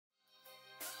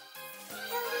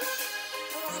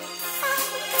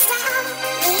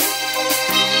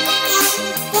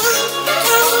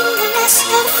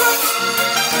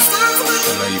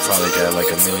got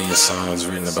like a million songs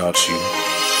written about you,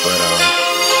 but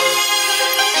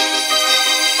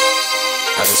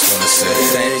I just wanna say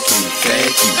thank you,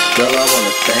 girl, I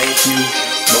wanna thank you.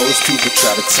 Most people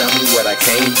try to tell me what I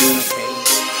can't do.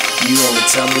 You only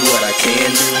tell me what I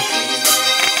can do.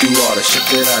 Through all the shit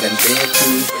that I done been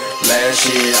through. Last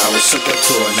year I was hooked up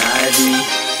to an Aivi.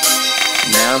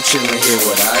 Now I'm chillin' here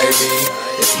with Aivi.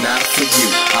 If not for you,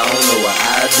 I don't know where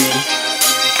I'd be.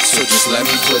 So just let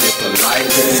me put it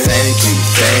politely. Thank you,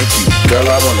 girl,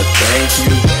 I wanna thank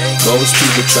you. Most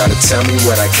people try to tell me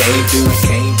what I can't do.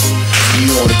 You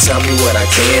only tell me what I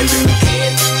can do.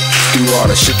 Through all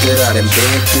the shit that I done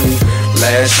been through.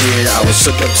 Last year I was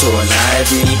hooked up to an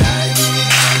Aivi.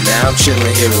 Now I'm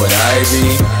chillin' here with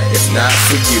Aivi. If not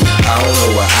for you, I don't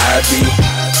know where I'd be.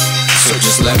 So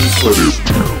just let me put it.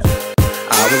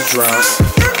 I was drunk,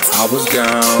 I was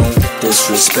gone,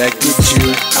 disrespected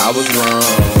you, I was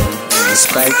wrong.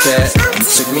 Despite that, you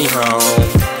took me home,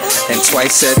 and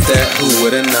twice said that, who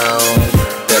would've known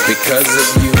that because of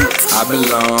you, I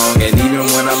belong. And even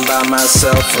when I'm by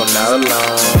myself, I'm not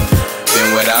alone.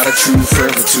 Been without a true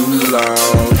friend for too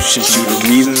long. Shit, you the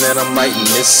reason that I'm writing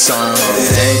this song.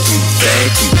 Thank you,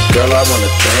 girl, I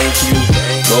wanna thank you.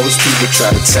 Most people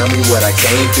try to tell me what I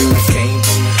can't do.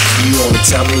 You only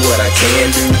tell me what I can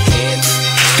do.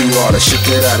 Through all the shit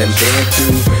that I done been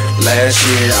through. Last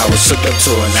year I was hooked up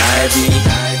to an Aivi.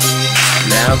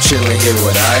 Now I'm chillin' here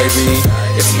with Aivi.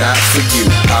 If not for you,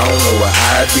 I don't know where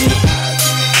I'd be.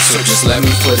 So just let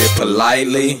me put it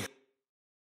politely.